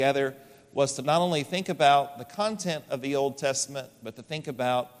together was to not only think about the content of the Old Testament, but to think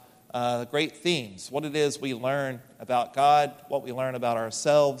about great themes, what it is we learn about God, what we learn about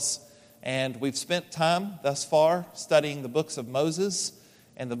ourselves. And we've spent time thus far studying the books of Moses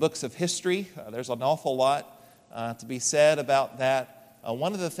and the books of history. There's an awful lot to be said about that.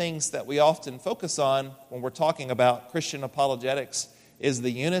 One of the things that we often focus on when we're talking about Christian apologetics is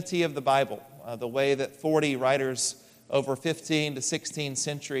the unity of the Bible, the way that 40 writers over 15 to 16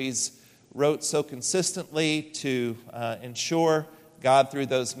 centuries wrote so consistently to ensure God through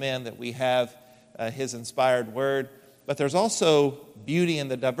those men that we have His inspired word. But there's also beauty in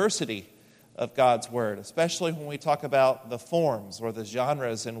the diversity of God's word, especially when we talk about the forms or the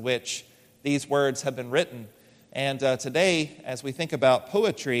genres in which these words have been written. And today, as we think about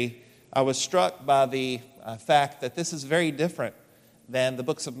poetry, I was struck by the fact that this is very different than the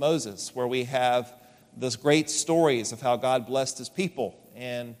books of Moses, where we have those great stories of how God blessed His people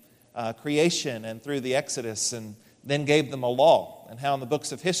in creation and through the Exodus, and then gave them a law, and how in the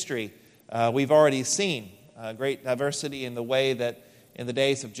books of history we've already seen great diversity in the way that in the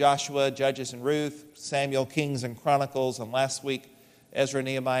days of Joshua, Judges and Ruth, Samuel, Kings and Chronicles, and last week Ezra,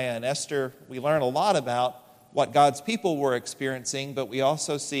 Nehemiah, and Esther, we learn a lot about what God's people were experiencing, but we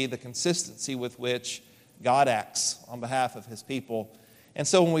also see the consistency with which God acts on behalf of His people. And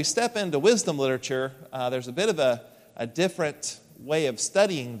so when we step into wisdom literature, there's a bit of a different way of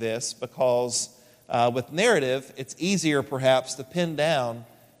studying this, because with narrative, it's easier perhaps to pin down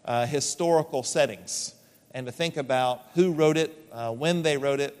historical settings and to think about who wrote it, when they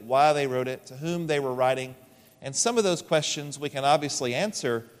wrote it, why they wrote it, to whom they were writing. And some of those questions we can obviously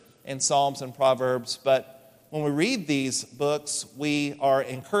answer in Psalms and Proverbs, but when we read these books, we are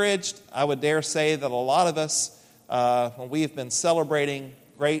encouraged. I would dare say that a lot of us, when we have been celebrating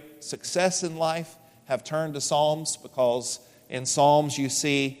great success in life, have turned to Psalms, because in Psalms you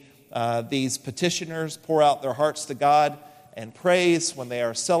see these petitioners pour out their hearts to God and praise when they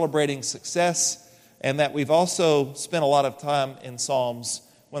are celebrating success, and that we've also spent a lot of time in Psalms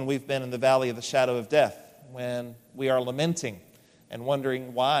when we've been in the valley of the shadow of death, when we are lamenting and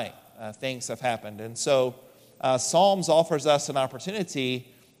wondering why things have happened. And so Psalms offers us an opportunity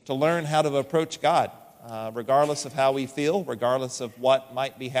to learn how to approach God, regardless of how we feel, regardless of what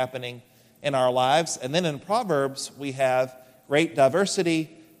might be happening in our lives. And then in Proverbs, we have great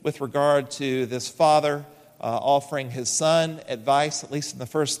diversity with regard to this father offering his son advice, at least in the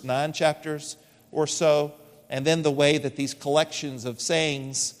first 9 chapters or so, and then the way that these collections of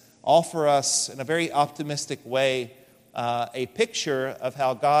sayings offer us, in a very optimistic way, a picture of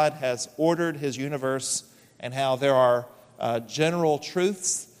how God has ordered His universe and how there are general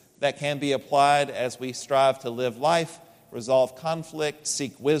truths that can be applied as we strive to live life, resolve conflict,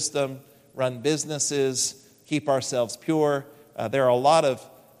 seek wisdom, run businesses, keep ourselves pure. There are a lot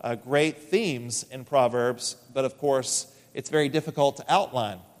of great themes in Proverbs, but of course, it's very difficult to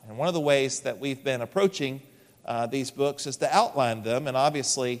outline. And one of the ways that we've been approaching these books is to outline them. And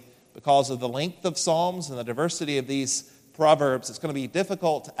obviously, because of the length of Psalms and the diversity of these Proverbs, it's going to be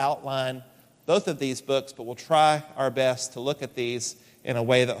difficult to outline both of these books, but we'll try our best to look at these in a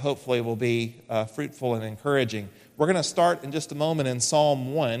way that hopefully will be fruitful and encouraging. We're going to start in just a moment in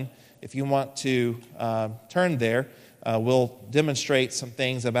Psalm 1. If you want to turn there, we'll demonstrate some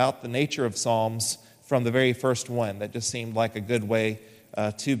things about the nature of Psalms from the very first one. That just seemed like a good way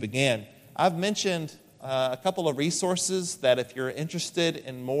to begin. I've mentioned a couple of resources that if you're interested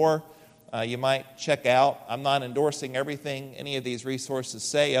in more, you might check out. I'm not endorsing everything any of these resources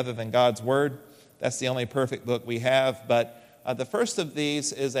say other than God's Word. That's the only perfect book we have. But the first of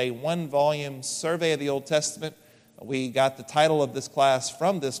these is a 1-volume survey of the Old Testament. We got the title of this class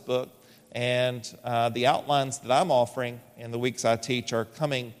from this book, and the outlines that I'm offering in the weeks I teach are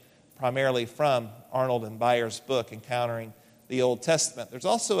coming primarily from Arnold and Byer's book, Encountering the Old Testament. There's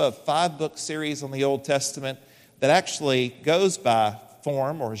also a 5-book series on the Old Testament that actually goes by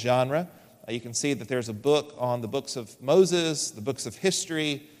form or genre. You can see that there's a book on the books of Moses, the books of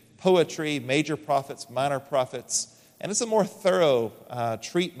history, poetry, major prophets, minor prophets, and it's a more thorough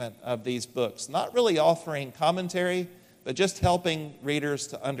treatment of these books, not really offering commentary, but just helping readers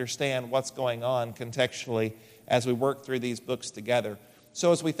to understand what's going on contextually as we work through these books together.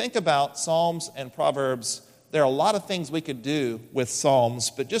 So as we think about Psalms and Proverbs, there are a lot of things we could do with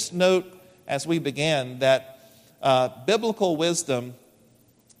Psalms, but just note as we begin that biblical wisdom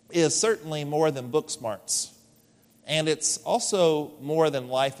is certainly more than book smarts, and it's also more than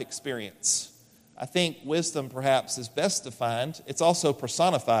life experience. I think wisdom perhaps is best defined. It's also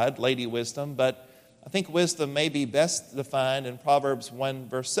personified, Lady Wisdom, but I think wisdom may be best defined in Proverbs 1,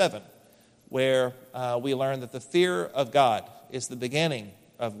 verse 7, where we learn that the fear of God is the beginning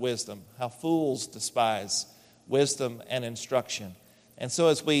of wisdom, how fools despise wisdom and instruction. And so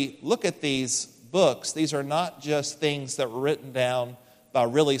as we look at these books, these are not just things that were written down by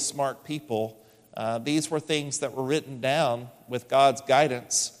really smart people. These were things that were written down with God's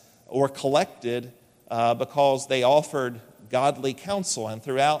guidance or collected because they offered godly counsel. And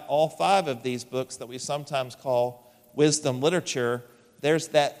throughout all 5 of these books that we sometimes call wisdom literature, there's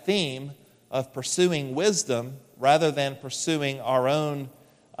that theme of pursuing wisdom rather than pursuing our own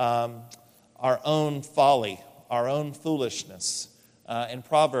folly, our own foolishness. In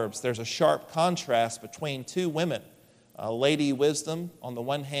Proverbs, there's a sharp contrast between 2 women, Lady Wisdom on the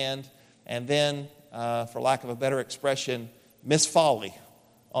one hand, and then, for lack of a better expression, Miss Folly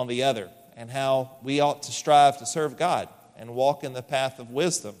on the other, and how we ought to strive to serve God and walk in the path of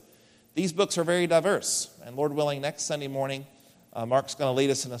wisdom. These books are very diverse, and Lord willing, next Sunday morning, Mark's going to lead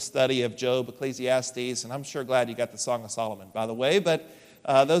us in a study of Job, Ecclesiastes, and I'm sure glad you got the Song of Solomon, by the way, but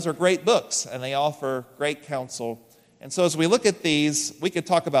those are great books, and they offer great counsel. And so as we look at these, we could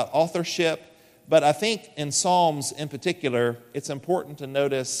talk about authorship, but I think in Psalms in particular, it's important to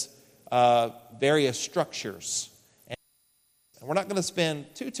notice various structures. And we're not going to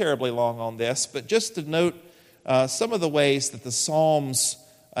spend too terribly long on this, but just to note some of the ways that the Psalms,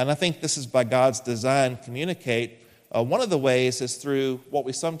 and I think this is by God's design, communicate. One of the ways is through what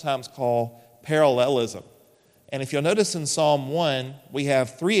we sometimes call parallelism. And if you'll notice in Psalm 1, we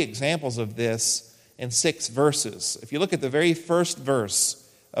have 3 examples of this in 6 verses. If you look at the very first verse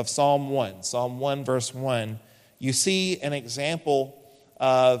of Psalm 1 verse 1, you see an example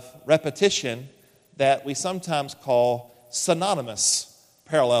of repetition that we sometimes call synonymous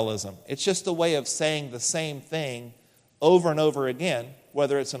parallelism. It's just a way of saying the same thing over and over again,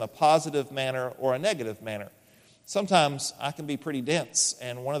 whether it's in a positive manner or a negative manner. Sometimes I can be pretty dense,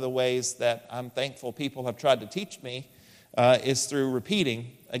 and one of the ways that I'm thankful people have tried to teach me is through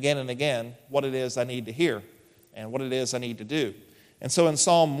repeating again and again what it is I need to hear and what it is I need to do. And so in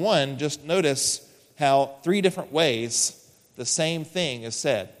Psalm 1, just notice how 3 different ways the same thing is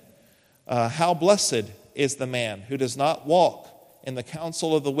said. How blessed is the man who does not walk in the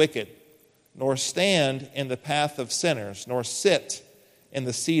counsel of the wicked, nor stand in the path of sinners, nor sit in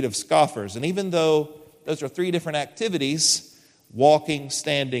the seat of scoffers. And even though those are 3 different activities, walking,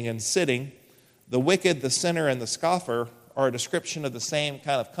 standing, and sitting, the wicked, the sinner, and the scoffer are a description of the same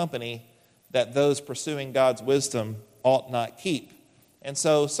kind of company that those pursuing God's wisdom ought not keep. And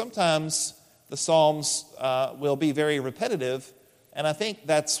so sometimes the Psalms will be very repetitive, and I think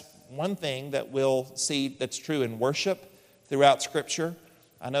that's one thing that we'll see that's true in worship throughout Scripture.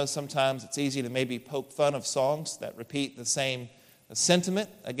 I know sometimes it's easy to maybe poke fun of songs that repeat the same sentiment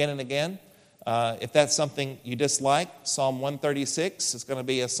again and again. If that's something you dislike, Psalm 136 is going to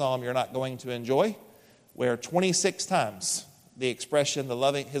be a psalm you're not going to enjoy, where 26 times the expression,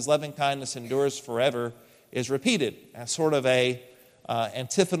 His loving kindness endures forever, is repeated as sort of a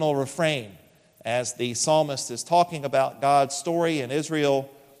antiphonal refrain. As the psalmist is talking about God's story in Israel,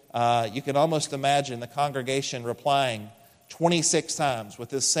 you can almost imagine the congregation replying 26 times with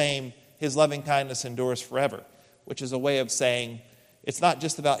this same, His loving kindness endures forever, which is a way of saying it's not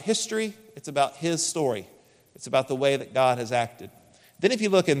just about history, it's about His story. It's about the way that God has acted. Then if you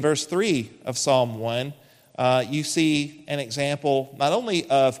look in verse 3 of Psalm 1, you see an example not only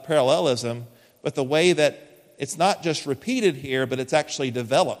of parallelism, but the way that it's not just repeated here, but it's actually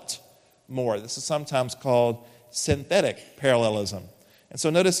developed more. This is sometimes called synthetic parallelism. And so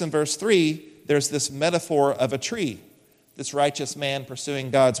notice in verse 3, there's this metaphor of a tree, this righteous man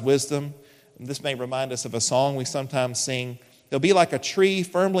pursuing God's wisdom. And this may remind us of a song we sometimes sing. They'll be like a tree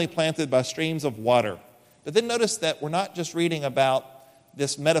firmly planted by streams of water. But then notice that we're not just reading about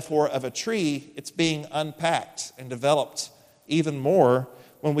this metaphor of a tree, it's being unpacked and developed even more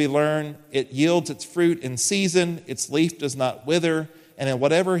when we learn it yields its fruit in season, its leaf does not wither, and in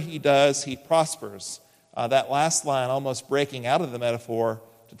whatever he does, he prospers. That last line almost breaking out of the metaphor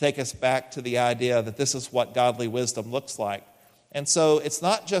to take us back to the idea that this is what godly wisdom looks like. And so it's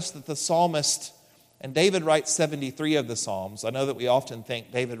not just that the psalmist, and David writes 73 of the Psalms. I know that we often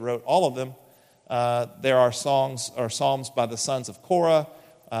think David wrote all of them. There are songs or psalms by the sons of Korah,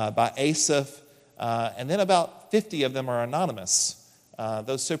 by Asaph, and then about 50 of them are anonymous.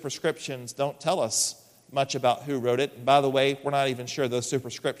 Those superscriptions don't tell us much about who wrote it. And by the way, we're not even sure those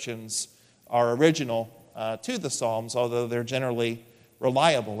superscriptions are original to the Psalms, although they're generally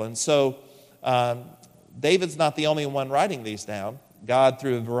reliable. And so David's not the only one writing these down. God,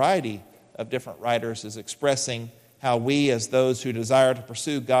 through a variety of different writers, is expressing how we, as those who desire to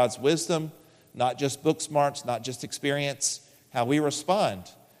pursue God's wisdom, not just book smarts, not just experience, how we respond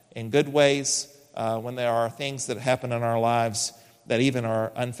in good ways when there are things that happen in our lives that even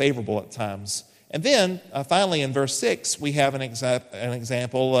are unfavorable at times. And then, finally, in verse 6, we have an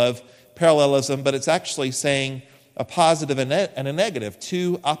example of parallelism, but it's actually saying a positive and a negative,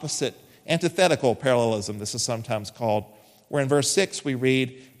 two opposite, antithetical parallelism, this is sometimes called, where in verse 6 we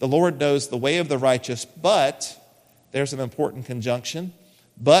read, "The Lord knows the way of the righteous, but," there's an important conjunction,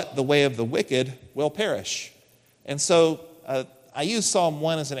 "but the way of the wicked will perish." And so I use Psalm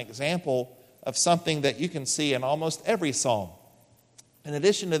 1 as an example of something that you can see in almost every psalm. In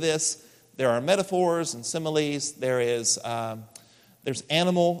addition to this, there are metaphors and similes. There's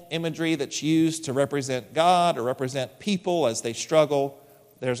animal imagery that's used to represent God or represent people as they struggle.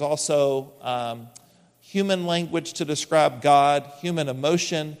 There's also human language to describe God, human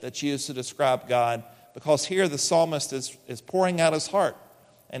emotion that's used to describe God, because here the psalmist is pouring out his heart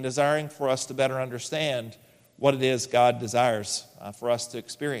and desiring for us to better understand what it is God desires for us to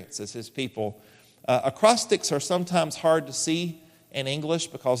experience as his people. Acrostics are sometimes hard to see in English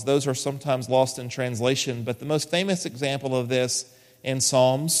because those are sometimes lost in translation, but the most famous example of this in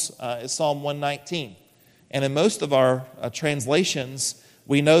Psalms is Psalm 119. And in most of our translations,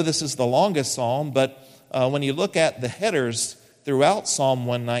 we know this is the longest psalm, but when you look at the headers throughout Psalm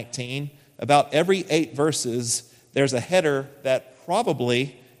 119, about every 8 verses, there's a header that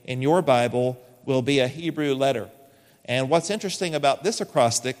probably in your Bible will be a Hebrew letter. And what's interesting about this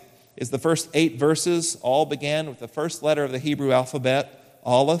acrostic is the first 8 verses all began with the first letter of the Hebrew alphabet,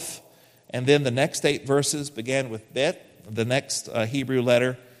 Aleph, and then the next 8 verses began with Bet, the next Hebrew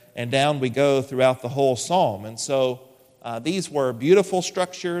letter, and down we go throughout the whole psalm. And so these were beautiful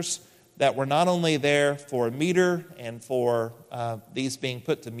structures that were not only there for meter and for these being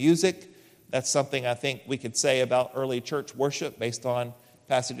put to music. That's something I think we could say about early church worship based on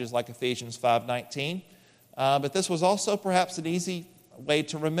passages like Ephesians 5:19. But this was also perhaps an easy way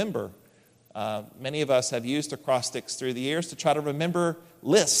to remember. Many of us have used acrostics through the years to try to remember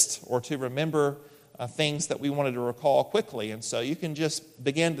lists or to remember things that we wanted to recall quickly. And so you can just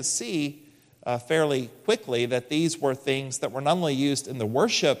begin to see fairly quickly that these were things that were not only used in the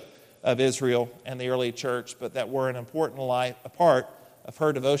worship of Israel and the early church, but that were an important part of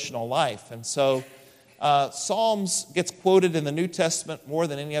her devotional life. And so Psalms gets quoted in the New Testament more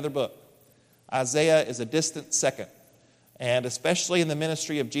than any other book. Isaiah is a distant second. And especially in the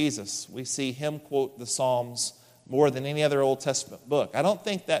ministry of Jesus, we see him quote the Psalms more than any other Old Testament book. I don't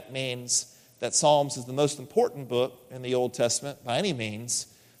think that means that Psalms is the most important book in the Old Testament by any means,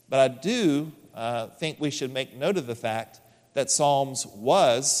 but I do think we should make note of the fact that Psalms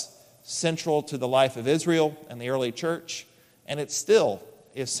was central to the life of Israel and the early church, and it still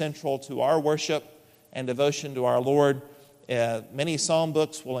is central to our worship and devotion to our Lord. Many psalm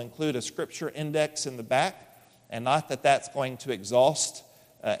books will include a scripture index in the back, and not that that's going to exhaust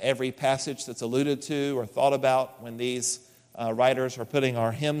every passage that's alluded to or thought about when these writers are putting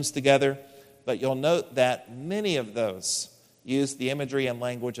our hymns together, but you'll note that many of those use the imagery and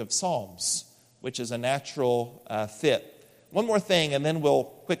language of Psalms, which is a natural fit. One more thing, and then we'll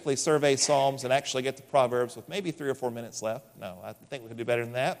quickly survey Psalms and actually get to Proverbs with maybe 3 or 4 minutes left. No, I think we can do better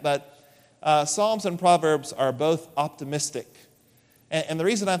than that. But Psalms and Proverbs are both optimistic. And the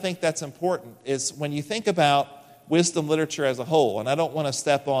reason I think that's important is when you think about wisdom literature as a whole, and I don't want to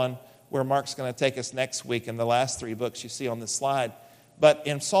step on where Mark's going to take us next week in the last 3 books you see on this slide, but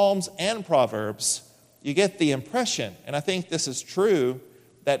in Psalms and Proverbs, you get the impression, and I think this is true,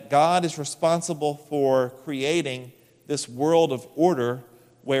 that God is responsible for creating this world of order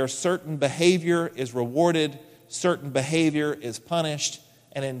where certain behavior is rewarded, certain behavior is punished,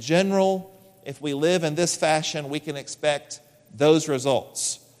 and in general, if we live in this fashion, we can expect those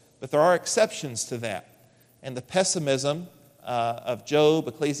results. But there are exceptions to that. And the pessimism of Job,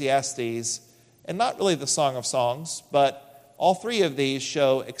 Ecclesiastes, and not really the Song of Songs, but all 3 of these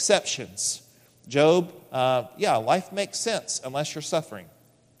show exceptions. Job, life makes sense unless you're suffering.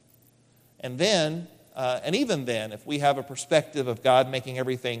 And then, and even then, if we have a perspective of God making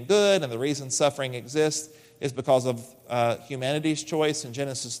everything good and the reason suffering exists is because of humanity's choice in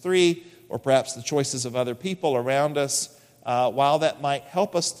Genesis 3, or perhaps the choices of other people around us, while that might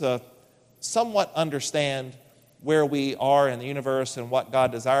help us to somewhat understand where we are in the universe and what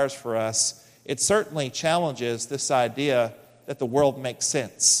God desires for us, it certainly challenges this idea that the world makes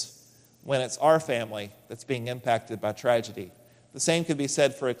sense when it's our family that's being impacted by tragedy. The same could be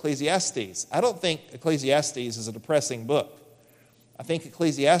said for Ecclesiastes. I don't think Ecclesiastes is a depressing book. I think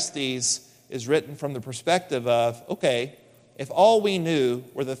Ecclesiastes is written from the perspective of, okay, if all we knew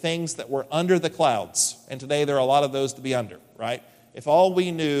were the things that were under the clouds, and today there are a lot of those to be under, right? If all we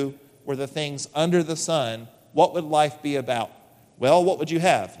knew were the things under the sun, what would life be about? Well, what would you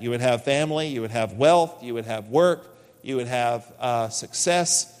have? You would have family, you would have wealth, you would have work, you would have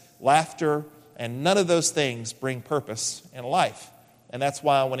success, laughter, and none of those things bring purpose in life. And that's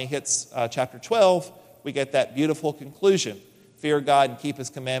why when he hits chapter 12, we get that beautiful conclusion. Fear God and keep his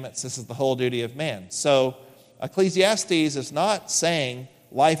commandments. This is the whole duty of man. So Ecclesiastes is not saying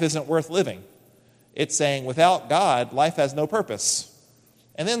life isn't worth living. It's saying without God, life has no purpose.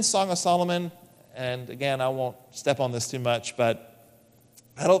 And then Song of Solomon, and again, I won't step on this too much, but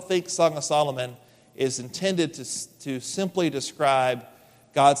I don't think Song of Solomon is intended to simply describe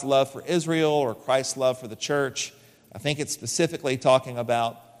God's love for Israel or Christ's love for the church. I think it's specifically talking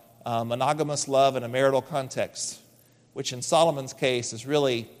about monogamous love in a marital context, which in Solomon's case is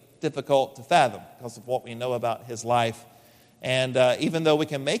really difficult to fathom because of what we know about his life. And even though we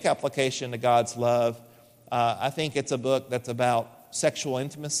can make application to God's love, I think it's a book that's about sexual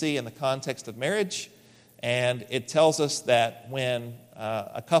intimacy in the context of marriage. And it tells us that when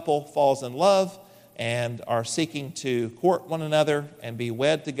a couple falls in love and are seeking to court one another and be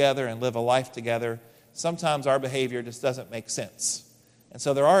wed together and live a life together, sometimes our behavior just doesn't make sense. And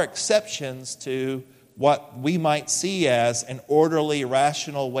so there are exceptions to what we might see as an orderly,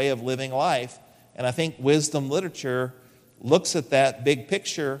 rational way of living life. And I think wisdom literature looks at that big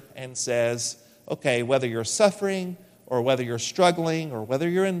picture and says, okay, whether you're suffering or whether you're struggling or whether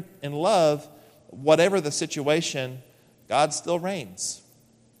you're in love, whatever the situation, God still reigns.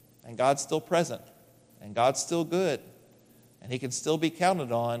 And God's still present. And God's still good. And he can still be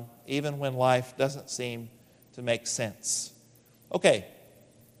counted on even when life doesn't seem to make sense. Okay,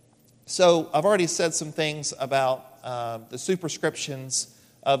 so I've already said some things about the superscriptions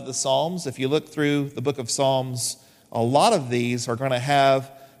of the Psalms. If you look through the book of Psalms, a lot of these are going to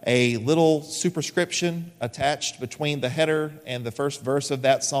have a little superscription attached between the header and the first verse of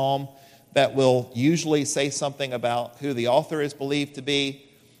that psalm that will usually say something about who the author is believed to be,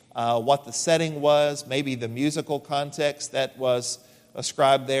 what the setting was, maybe the musical context that was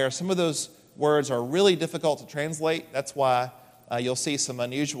ascribed there. Some of those words are really difficult to translate. That's why you'll see some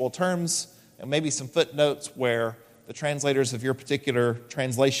unusual terms and maybe some footnotes where the translators of your particular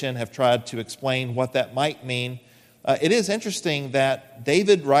translation have tried to explain what that might mean. It is interesting that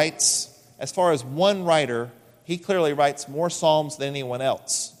David writes, as far as one writer, he clearly writes more psalms than anyone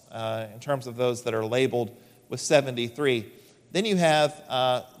else in terms of those that are labeled with 73. Then you have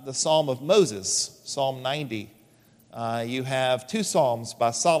the Psalm of Moses, Psalm 90. You have 2 psalms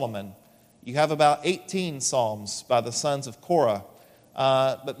by Solomon. You have about 18 psalms by the sons of Korah.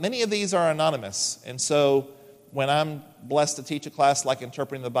 But many of these are anonymous. And so when I'm blessed to teach a class like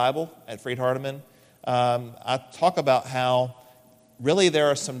Interpreting the Bible at Freed-Hardeman, I talk about how really there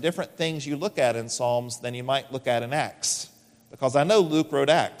are some different things you look at in Psalms than you might look at in Acts. Because I know Luke wrote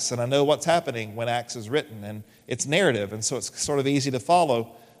Acts, and I know what's happening when Acts is written, and it's narrative, and so it's sort of easy to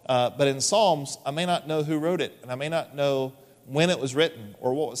follow. But in Psalms, I may not know who wrote it, and I may not know when it was written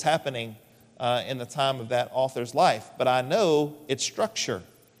or what was happening in the time of that author's life. But I know its structure,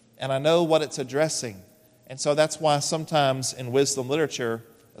 and I know what it's addressing. And so that's why sometimes in wisdom literature,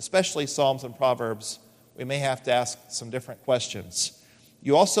 especially Psalms and Proverbs, we may have to ask some different questions.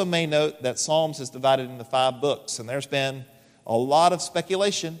 You also may note that Psalms is divided into 5 books, and there's been a lot of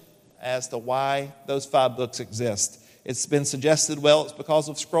speculation as to why those 5 books exist. It's been suggested, well, it's because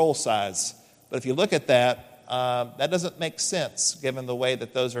of scroll size. But if you look at that, that doesn't make sense given the way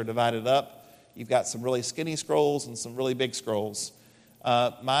that those are divided up. You've got some really skinny scrolls and some really big scrolls.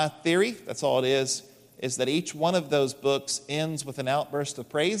 My theory, that's all it is that each one of those books ends with an outburst of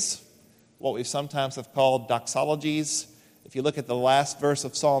praise, what we sometimes have called doxologies. If you look at the last verse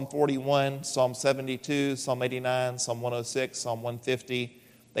of Psalm 41, Psalm 72, Psalm 89, Psalm 106, Psalm 150,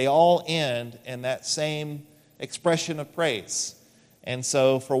 they all end in that same expression of praise. And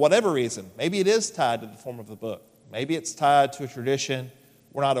so for whatever reason, maybe it is tied to the form of the book. Maybe it's tied to a tradition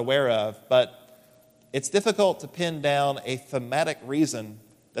we're not aware of, but it's difficult to pin down a thematic reason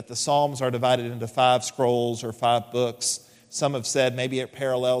that the Psalms are divided into 5 scrolls or 5 books. Some have said maybe it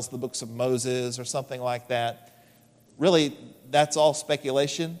parallels the books of Moses or something like that. Really, that's all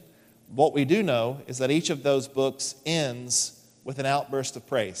speculation. What we do know is that each of those books ends with an outburst of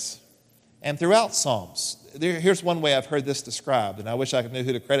praise. And throughout Psalms, here's one way I've heard this described, and I wish I knew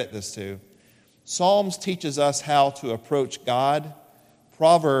who to credit this to. Psalms teaches us how to approach God.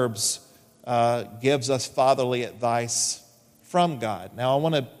 Proverbs gives us fatherly advice from God. Now, I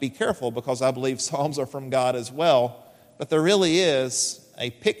want to be careful because I believe Psalms are from God as well, but there really is a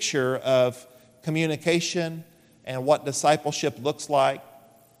picture of communication and what discipleship looks like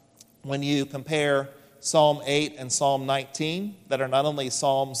when you compare Psalm 8 and Psalm 19, that are not only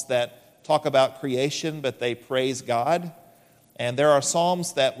psalms that talk about creation, but they praise God. And there are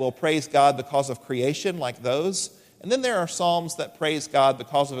psalms that will praise God because of creation, like those. And then there are psalms that praise God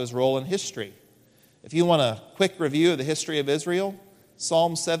because of his role in history. If you want a quick review of the history of Israel,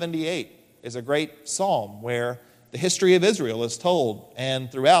 Psalm 78 is a great psalm where the history of Israel is told.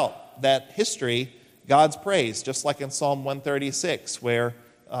 And throughout that history, God's praised, just like in Psalm 136, where,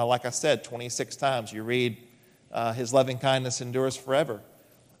 like I said, 26 times you read his loving kindness endures forever.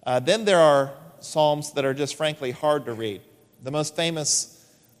 Then there are psalms that are just frankly hard to read. The most famous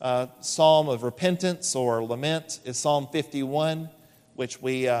psalm of repentance or lament is Psalm 51, which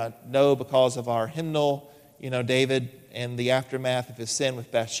we know because of our hymnal. David, in the aftermath of his sin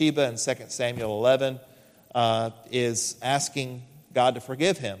with Bathsheba in 2 Samuel 11, is asking God to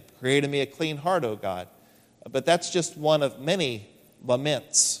forgive him. Create in me a clean heart, O God. But that's just one of many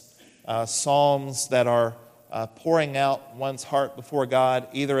laments, psalms that are pouring out one's heart before God,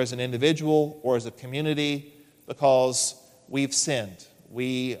 either as an individual or as a community, because we've sinned.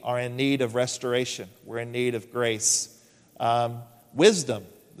 We are in need of restoration. We're in need of grace. Wisdom.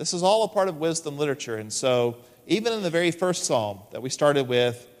 This is all a part of wisdom literature. And so even in the very first psalm that we started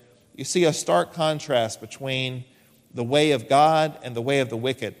with, you see a stark contrast between the way of God and the way of the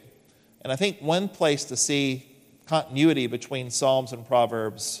wicked. And I think one place to see continuity between Psalms and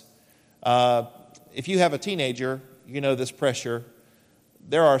Proverbs, if you have a teenager, you know this pressure.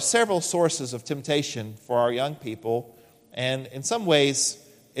 There are several sources of temptation for our young people, and in some ways,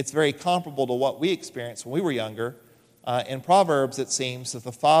 it's very comparable to what we experienced when we were younger. In Proverbs, it seems that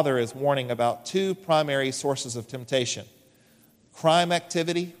the father is warning about two primary sources of temptation. Crime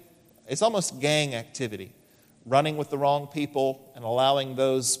activity, it's almost gang activity. Running with the wrong people and allowing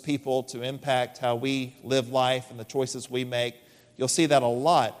those people to impact how we live life and the choices we make. You'll see that a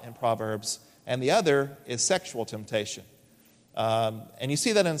lot in Proverbs. And the other is sexual temptation. And you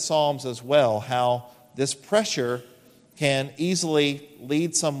see that in Psalms as well, how this pressure can easily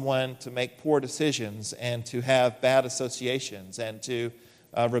lead someone to make poor decisions and to have bad associations and to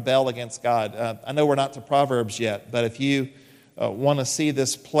rebel against God. I know we're not to Proverbs yet, but if you want to see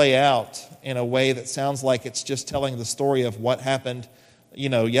this play out in a way that sounds like it's just telling the story of what happened,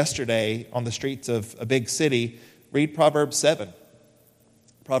 yesterday on the streets of a big city, read Proverbs 7.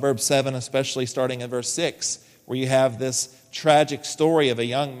 Proverbs 7, especially starting in verse 6, where you have this tragic story of a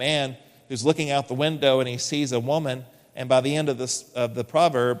young man who's looking out the window and he sees a woman, and by the end of the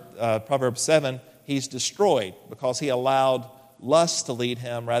Proverbs 7, he's destroyed because he allowed lust to lead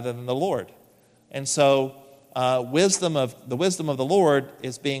him rather than the Lord. And so the wisdom of the Lord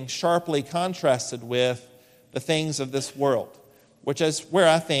is being sharply contrasted with the things of this world, which is where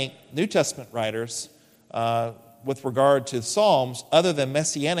I think New Testament writers, with regard to Psalms, other than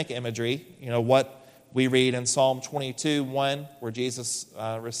messianic imagery, what we read in Psalm 22:1, where Jesus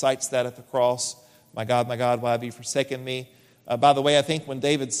recites that at the cross, my God, why have you forsaken me? By the way, I think when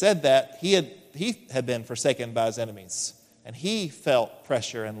David said that, he had been forsaken by his enemies, and he felt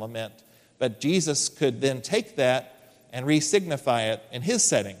pressure and lament. But Jesus could then take that and re-signify it in his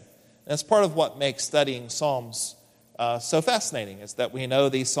setting. And that's part of what makes studying Psalms so fascinating, is that we know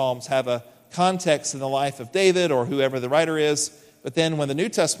these Psalms have a context in the life of David or whoever the writer is, but then when the New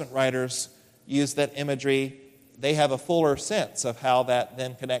Testament writers use that imagery, they have a fuller sense of how that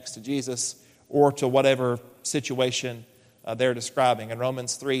then connects to Jesus or to whatever situation they're describing. In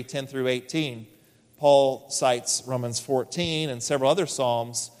Romans 3:10 through 18, Paul cites Romans 14 and several other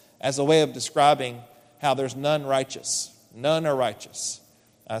Psalms as a way of describing how there's none righteous. None are righteous.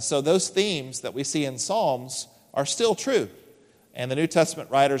 So those themes that we see in Psalms are still true. And the New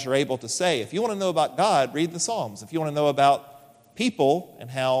Testament writers are able to say, if you want to know about God, read the Psalms. If you want to know about people and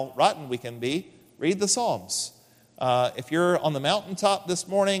how rotten we can be, read the Psalms. If you're on the mountaintop this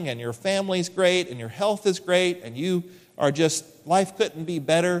morning and your family's great and your health is great and you are just, life couldn't be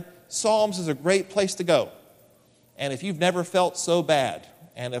better, Psalms is a great place to go. And if you've never felt so bad,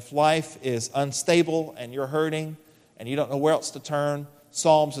 and if life is unstable and you're hurting and you don't know where else to turn,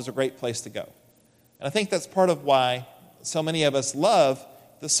 Psalms is a great place to go. And I think that's part of why so many of us love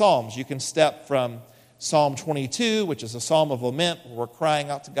the Psalms. You can step from Psalm 22, which is a psalm of lament where we're crying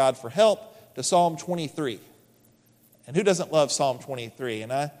out to God for help, to Psalm 23. And who doesn't love Psalm 23?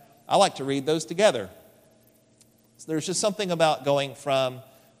 And I like to read those together. So there's just something about going from,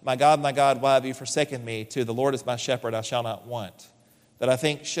 my God, why have you forsaken me, to the Lord is my shepherd, I shall not want, that I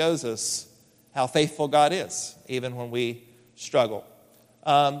think shows us how faithful God is, even when we struggle.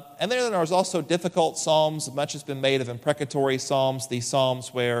 And then there's also difficult psalms. Much has been made of imprecatory psalms, these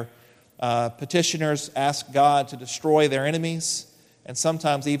psalms where petitioners ask God to destroy their enemies, and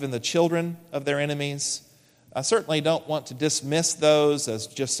sometimes even the children of their enemies. I certainly don't want to dismiss those as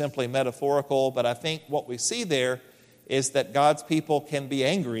just simply metaphorical, but I think what we see there is that God's people can be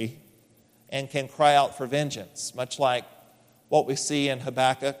angry and can cry out for vengeance, much like what we see in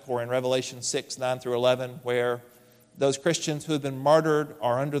Habakkuk or in Revelation 6, 9 through 11, where those Christians who have been martyred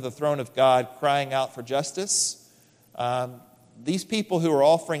are under the throne of God crying out for justice. These people who are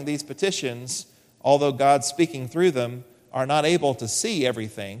offering these petitions, although God's speaking through them, are not able to see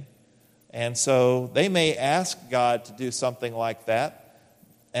everything. And so they may ask God to do something like that.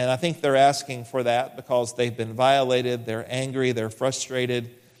 And I think they're asking for that because they've been violated, they're angry, they're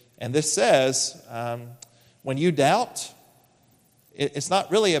frustrated. And this says, when you doubt, it's not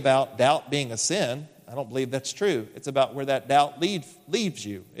really about doubt being a sin. I don't believe that's true. It's about where that doubt leaves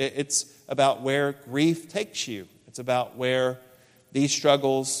you. It's about where grief takes you. It's about where these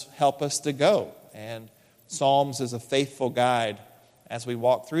struggles help us to go. And Psalms is a faithful guide as we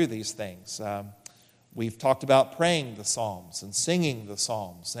walk through these things. We've talked about praying the Psalms and singing the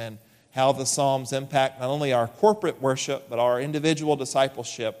Psalms and how the Psalms impact not only our corporate worship but our individual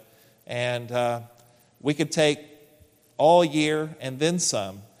discipleship. And we could take all year and then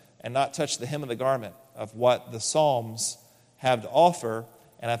some and not touch the hem of the garment of what the Psalms have to offer.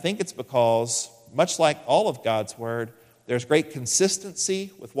 And I think it's because, much like all of God's Word, there's great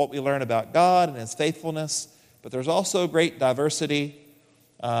consistency with what we learn about God and His faithfulness, but there's also great diversity.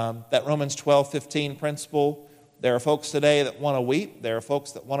 That Romans 12:15 principle, there are folks today that want to weep, there are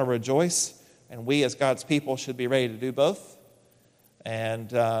folks that want to rejoice, and we as God's people should be ready to do both. And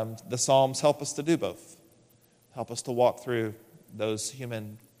the Psalms help us to do both, help us to walk through those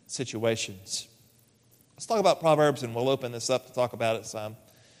human situations. Let's talk about Proverbs, and we'll open this up to talk about it some.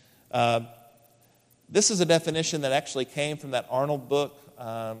 This is a definition that actually came from that Arnold book,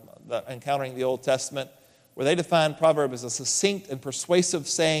 Encountering the Old Testament, where they define proverb as a succinct and persuasive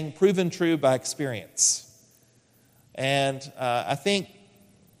saying proven true by experience. And I think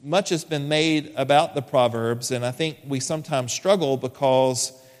much has been made about the Proverbs, and I think we sometimes struggle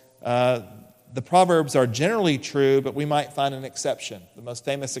because the Proverbs are generally true, but we might find an exception. The most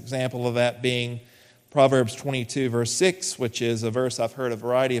famous example of that being Proverbs 22, verse 6, which is a verse I've heard a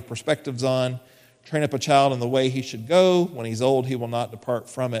variety of perspectives on. Train up a child in the way he should go. When he's old, he will not depart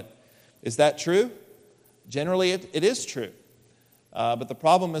from it. Is that true? Generally, it is true. But the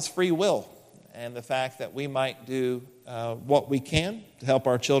problem is free will and the fact that we might do what we can to help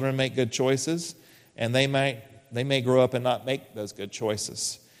our children make good choices, and they may grow up and not make those good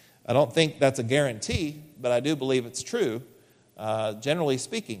choices. I don't think that's a guarantee, but I do believe it's true, generally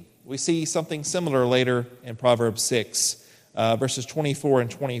speaking. We see something similar later in Proverbs 6, verses 24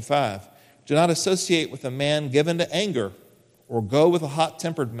 and 25. Do not associate with a man given to anger, or go with a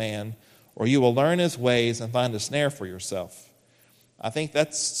hot-tempered man, or you will learn his ways and find a snare for yourself. I think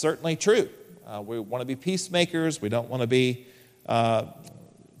that's certainly true. We want to be peacemakers. We don't want to be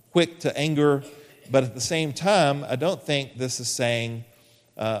quick to anger. But at the same time, I don't think this is saying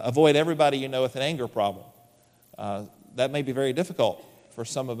avoid everybody you know with an anger problem. That may be very difficult for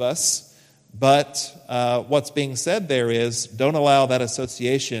some of us. But what's being said there is don't allow that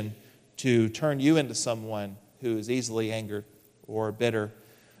association to turn you into someone who is easily angered or bitter.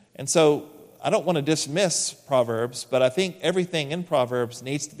 And so I don't want to dismiss Proverbs, but I think everything in Proverbs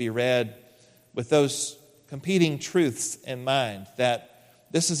needs to be read with those competing truths in mind, that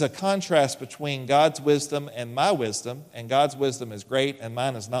this is a contrast between God's wisdom and my wisdom, and God's wisdom is great and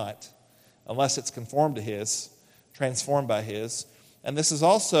mine is not, unless it's conformed to His, transformed by His. And this is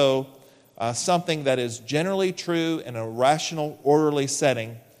also something that is generally true in a rational, orderly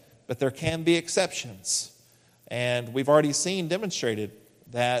setting, but there can be exceptions. And we've already seen demonstrated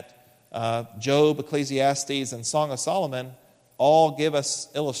that Job, Ecclesiastes, and Song of Solomon all give us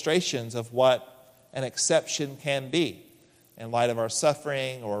illustrations of what an exception can be in light of our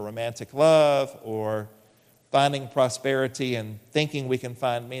suffering or romantic love or finding prosperity and thinking we can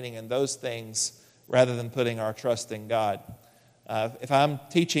find meaning in those things rather than putting our trust in God. If I'm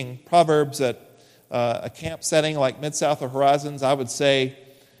teaching Proverbs at a camp setting like Mid-South or Horizons, I would say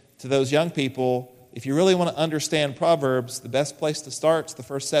to those young people, if you really want to understand Proverbs, the best place to start is the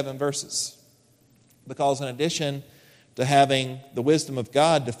first 7 verses. Because in addition to having the wisdom of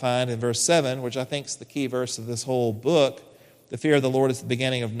God defined in verse 7, which I think is the key verse of this whole book, the fear of the Lord is the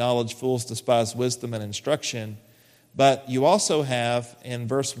beginning of knowledge, fools despise wisdom and instruction. But you also have in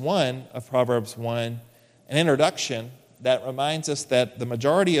verse 1 of Proverbs 1 an introduction that reminds us that the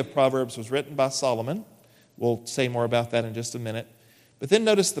majority of Proverbs was written by Solomon. We'll say more about that in just a minute. But then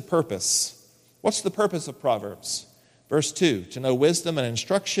notice the purpose. What's the purpose of Proverbs? Verse 2, to know wisdom and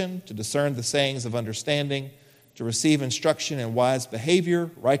instruction, to discern the sayings of understanding, to receive instruction in wise behavior,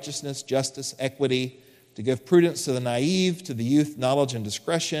 righteousness, justice, equity, to give prudence to the naive, to the youth knowledge and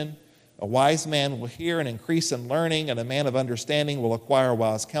discretion. A wise man will hear and increase in learning, and a man of understanding will acquire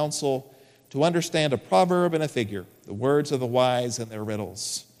wise counsel. to understand a proverb and a figure, the words of the wise and their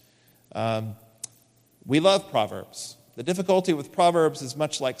riddles. We love Proverbs. The difficulty with Proverbs is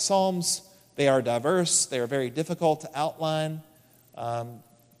much like Psalms. They are diverse. They are very difficult to outline.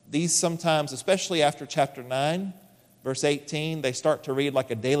 These sometimes, especially after chapter 9, verse 18, they start to read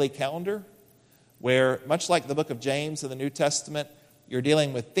like a daily calendar, where, much like the book of James in the New Testament, you're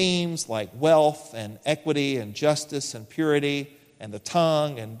dealing with themes like wealth and equity and justice and purity and the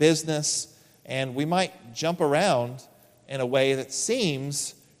tongue and business. And we might jump around in a way that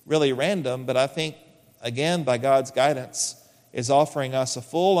seems really random, but I think, again, by God's guidance, is offering us a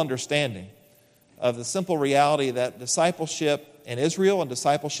full understanding of the simple reality that discipleship in Israel and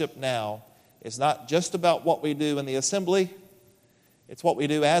discipleship now is not just about what we do in the assembly, it's what we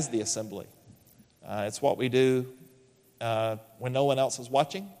do as the assembly. It's what we do when no one else is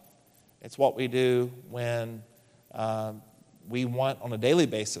watching. It's what we do when we want on a daily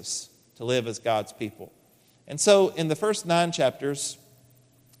basis to live as God's people. And so in the first 9 chapters,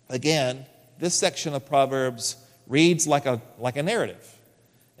 again, this section of Proverbs reads like a narrative.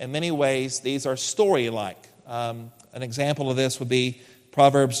 In many ways, these are story-like. An example of this would be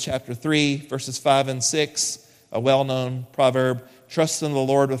Proverbs chapter 3, verses 5 and 6, a well-known proverb. Trust in the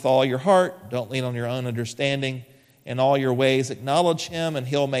Lord with all your heart. Don't lean on your own understanding. In all your ways, acknowledge Him, and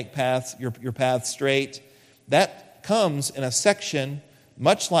He'll make your path straight. That comes in a section,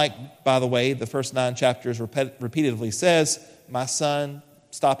 much like, by the way, the first 9 chapters repeatedly says, my son,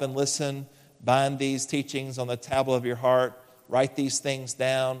 stop and listen. Bind these teachings on the tablet of your heart. Write these things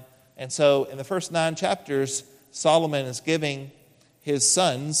down. And so in the first 9 chapters, Solomon is giving his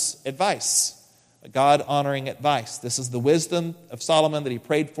sons advice, God-honoring advice. This is the wisdom of Solomon that he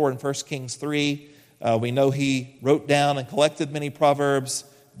prayed for in 1 Kings 3. We know he wrote down and collected many proverbs.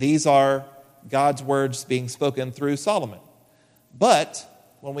 These are God's words being spoken through Solomon. But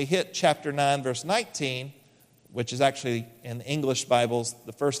when we hit chapter 9, verse 19, which is actually in the English Bibles,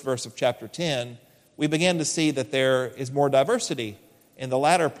 the first verse of chapter 10, we begin to see that there is more diversity in the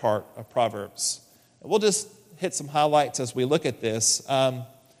latter part of Proverbs. We'll just hit some highlights as we look at this.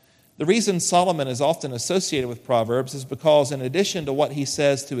 The reason Solomon is often associated with Proverbs is because in addition to what he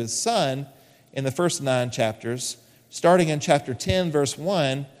says to his son in the first 9 chapters, starting in chapter 10, verse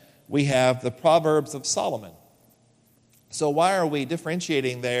 1, we have the Proverbs of Solomon. So why are we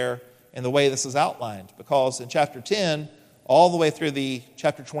differentiating there in the way this is outlined? Because in chapter 10, all the way through the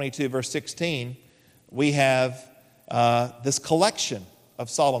chapter 22, verse 16, we have this collection of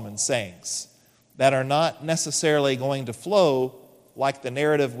Solomon's sayings that are not necessarily going to flow like the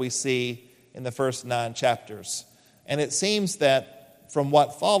narrative we see in the first 9 chapters. And it seems that from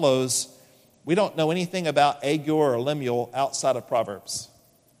what follows, we don't know anything about Agur or Lemuel outside of Proverbs.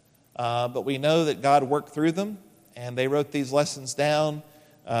 But we know that God worked through them, and they wrote these lessons down.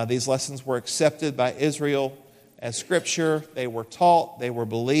 These lessons were accepted by Israel as Scripture. They were taught, they were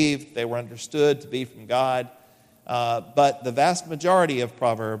believed, they were understood to be from God. But the vast majority of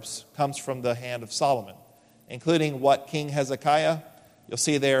Proverbs comes from the hand of Solomon, including what King Hezekiah, you'll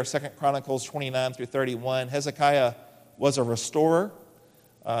see there, 2 Chronicles 29 through 31. Hezekiah was a restorer.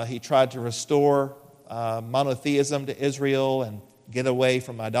 He tried to restore monotheism to Israel and get away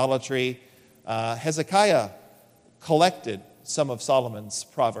from idolatry. Hezekiah collected some of Solomon's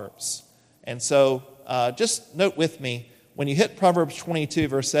Proverbs. And so just note with me, when you hit Proverbs 22,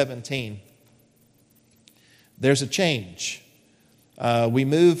 verse 17, there's a change. We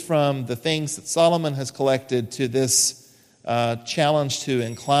move from the things that Solomon has collected to this challenge to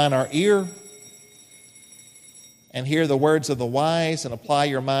incline our ear and hear the words of the wise and apply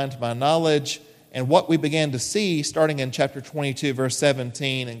your mind to my knowledge. And what we began to see starting in chapter 22, verse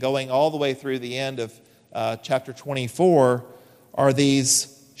 17, and going all the way through the end of chapter 24 are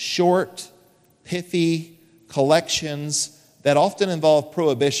these short, pithy collections that often involve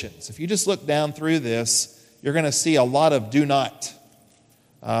prohibitions. If you just look down through this, you're going to see a lot of do not.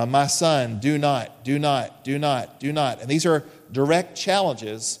 My son, do not, do not, do not, do not. And these are direct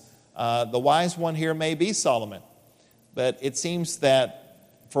challenges. The wise one here may be Solomon. But it seems that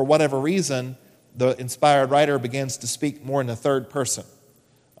for whatever reason, the inspired writer begins to speak more in the third person,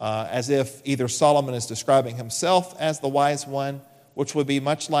 as if either Solomon is describing himself as the wise one, which would be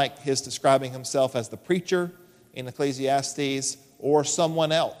much like his describing himself as the preacher in Ecclesiastes, or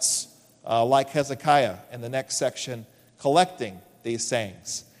someone else, like Hezekiah in the next section, collecting these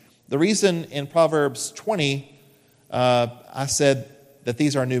sayings. The reason in Proverbs 20 I said that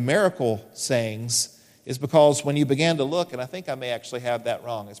these are numerical sayings is because when you began to look, and I think I may actually have that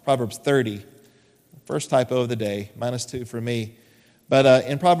wrong, it's Proverbs 30, first typo of the day, -2 for me. But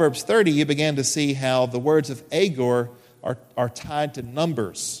in Proverbs 30, you began to see how the words of Agur are tied to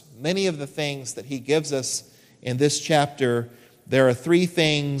numbers many of the things that he gives us in this chapter, there are 3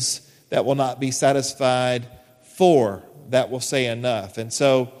 things that will not be satisfied, 4 that will say enough. And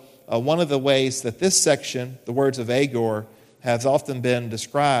so one of the ways that this section, the words of Agur, has often been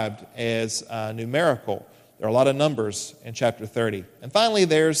described as numerical. There are a lot of numbers in chapter 30. And finally,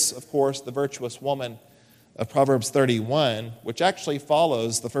 there's, of course, the virtuous woman of Proverbs 31, which actually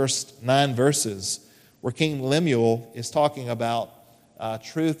follows the first 9 verses, where King Lemuel is talking about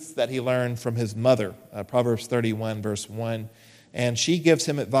truths that he learned from his mother, Proverbs 31, verse 1. And she gives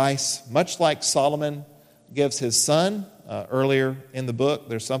him advice, much like Solomon gives his son earlier in the book.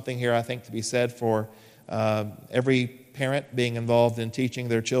 There's something here, I think, to be said for every parent being involved in teaching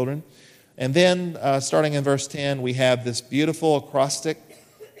their children. And then, starting in verse 10, we have this beautiful acrostic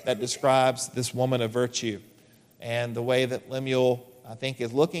that describes this woman of virtue and the way that Lemuel, I think,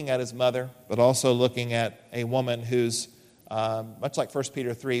 is looking at his mother, but also looking at a woman who's, much like 1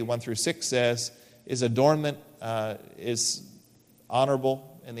 Peter 3, 1 through 6 says, is adornment, is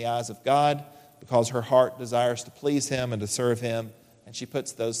honorable in the eyes of God because her heart desires to please him and to serve him, and she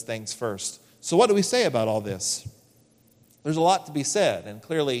puts those things first. So what do we say about all this? There's a lot to be said, and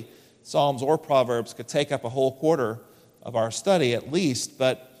clearly Psalms or Proverbs could take up a whole quarter of our study at least,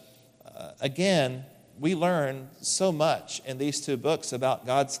 but again, we learn so much in these 2 books about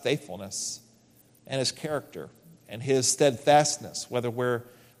God's faithfulness and his character and his steadfastness, whether we're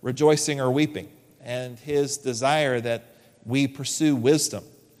rejoicing or weeping, and his desire that we pursue wisdom.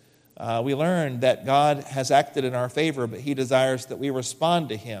 We learn that God has acted in our favor, but he desires that we respond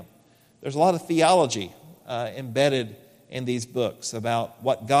to him. There's a lot of theology embedded in these books about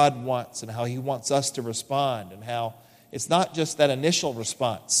what God wants and how he wants us to respond, and how it's not just that initial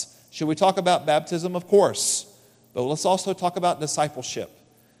response. Should we talk about baptism? Of course. But let's also talk about discipleship.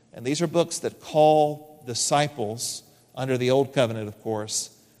 And these are books that call disciples, under the Old Covenant, of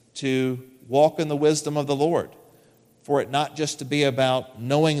course, to walk in the wisdom of the Lord. For it not just to be about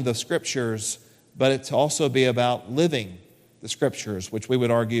knowing the Scriptures, but it to also be about living the Scriptures, which we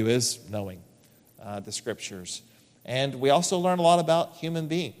would argue is knowing the Scriptures. And we also learn a lot about human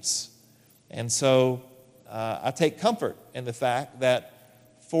beings. And so I take comfort in the fact that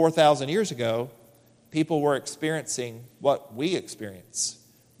 4,000 years ago, people were experiencing what we experience.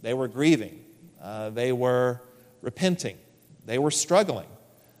 They were grieving. They were repenting. They were struggling.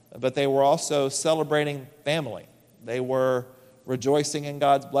 But they were also celebrating family. They were rejoicing in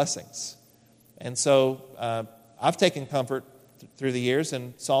God's blessings. And so I've taken comfort through the years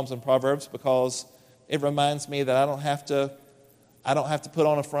in Psalms and Proverbs because it reminds me that I don't have to put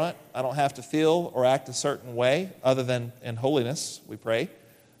on a front. I don't have to feel or act a certain way other than in holiness, we pray,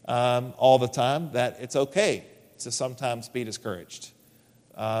 all the time, that it's okay to sometimes be discouraged.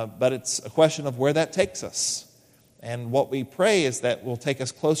 But it's a question of where that takes us. And what we pray is that will take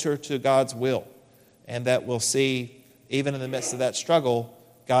us closer to God's will, and that we'll see, even in the midst of that struggle,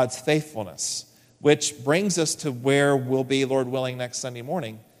 God's faithfulness, which brings us to where we'll be, Lord willing, next Sunday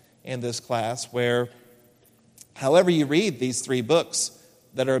morning in this class, where however you read these 3 books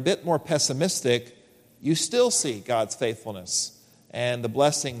that are a bit more pessimistic, you still see God's faithfulness and the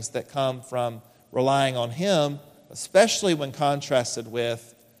blessings that come from relying on him, especially when contrasted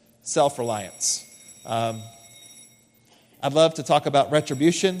with self-reliance. I'd love to talk about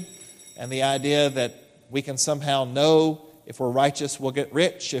retribution and the idea that we can somehow know if we're righteous, we'll get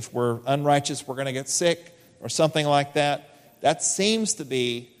rich. If we're unrighteous, we're going to get sick, or something like that. That seems to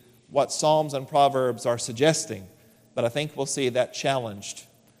be what Psalms and Proverbs are suggesting. But I think we'll see that challenged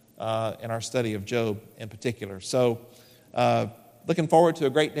in our study of Job in particular. So looking forward to a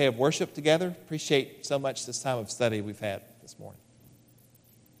great day of worship together. Appreciate so much this time of study we've had this morning.